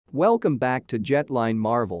Welcome back to Jetline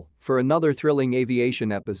Marvel for another thrilling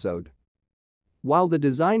aviation episode. While the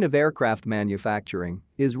design of aircraft manufacturing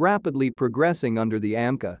is rapidly progressing under the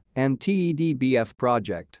AMCA and TEDBF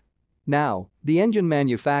project, now, the engine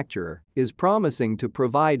manufacturer is promising to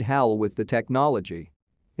provide HAL with the technology.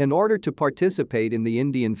 In order to participate in the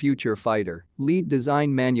Indian future fighter lead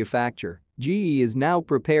design manufacture, GE is now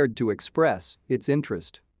prepared to express its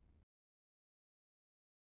interest.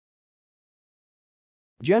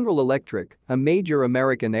 General Electric, a major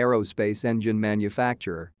American aerospace engine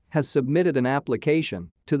manufacturer, has submitted an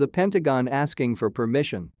application to the Pentagon asking for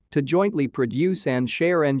permission to jointly produce and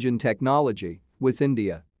share engine technology with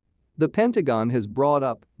India. The Pentagon has brought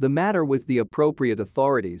up the matter with the appropriate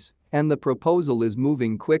authorities, and the proposal is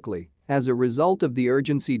moving quickly as a result of the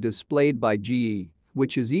urgency displayed by GE,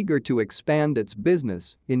 which is eager to expand its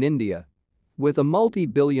business in India. With a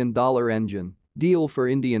multi-billion-dollar engine deal for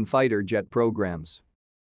Indian fighter jet programs.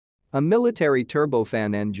 A military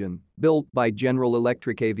turbofan engine, built by General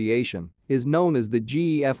Electric Aviation, is known as the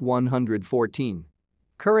GE F114.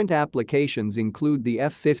 Current applications include the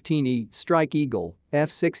F-15E Strike Eagle,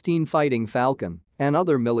 F-16 Fighting Falcon, and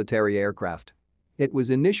other military aircraft. It was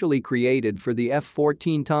initially created for the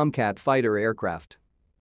F-14 Tomcat fighter aircraft.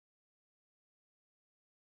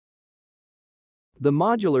 The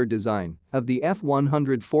modular design of the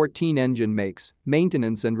F-114 engine makes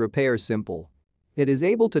maintenance and repair simple. It is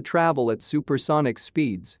able to travel at supersonic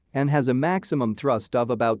speeds and has a maximum thrust of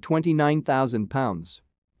about 29,000 pounds.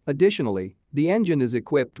 Additionally, the engine is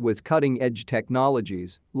equipped with cutting-edge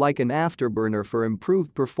technologies like an afterburner for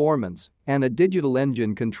improved performance and a digital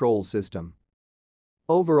engine control system.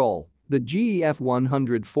 Overall, the GE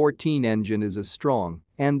F114 engine is a strong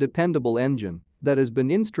and dependable engine that has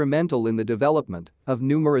been instrumental in the development of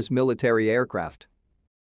numerous military aircraft.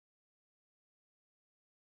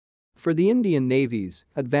 For the Indian Navy's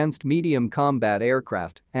Advanced Medium Combat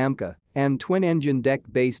Aircraft (AMCA) and twin-engine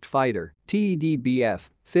deck-based fighter (TEDBF)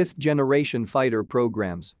 fifth-generation fighter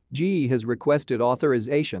programs, GE has requested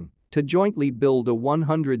authorization to jointly build a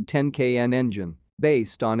 110 kN engine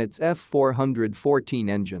based on its F-414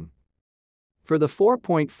 engine. For the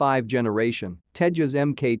 4.5 generation Tejas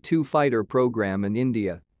Mk2 fighter program in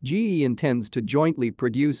India, GE intends to jointly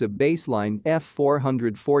produce a baseline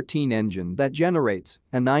F-414 engine that generates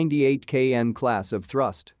a 98 kN class of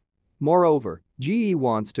thrust. Moreover, GE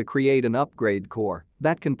wants to create an upgrade core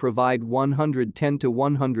that can provide 110 to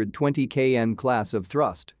 120 kN class of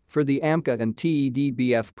thrust for the AMCA and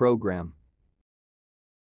TEDBF program.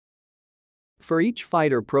 For each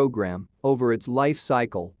fighter program, over its life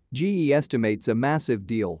cycle, GE estimates a massive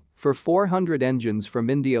deal for 400 engines from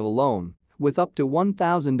India alone, with up to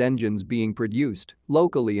 1,000 engines being produced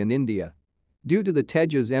locally in India. Due to the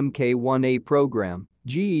Tejas Mk1A program,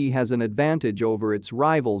 GE has an advantage over its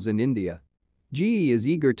rivals in India. GE is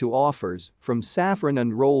eager to offers from Safran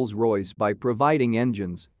and Rolls-Royce by providing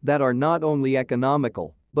engines that are not only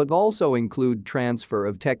economical but also include transfer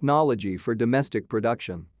of technology for domestic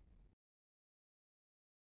production.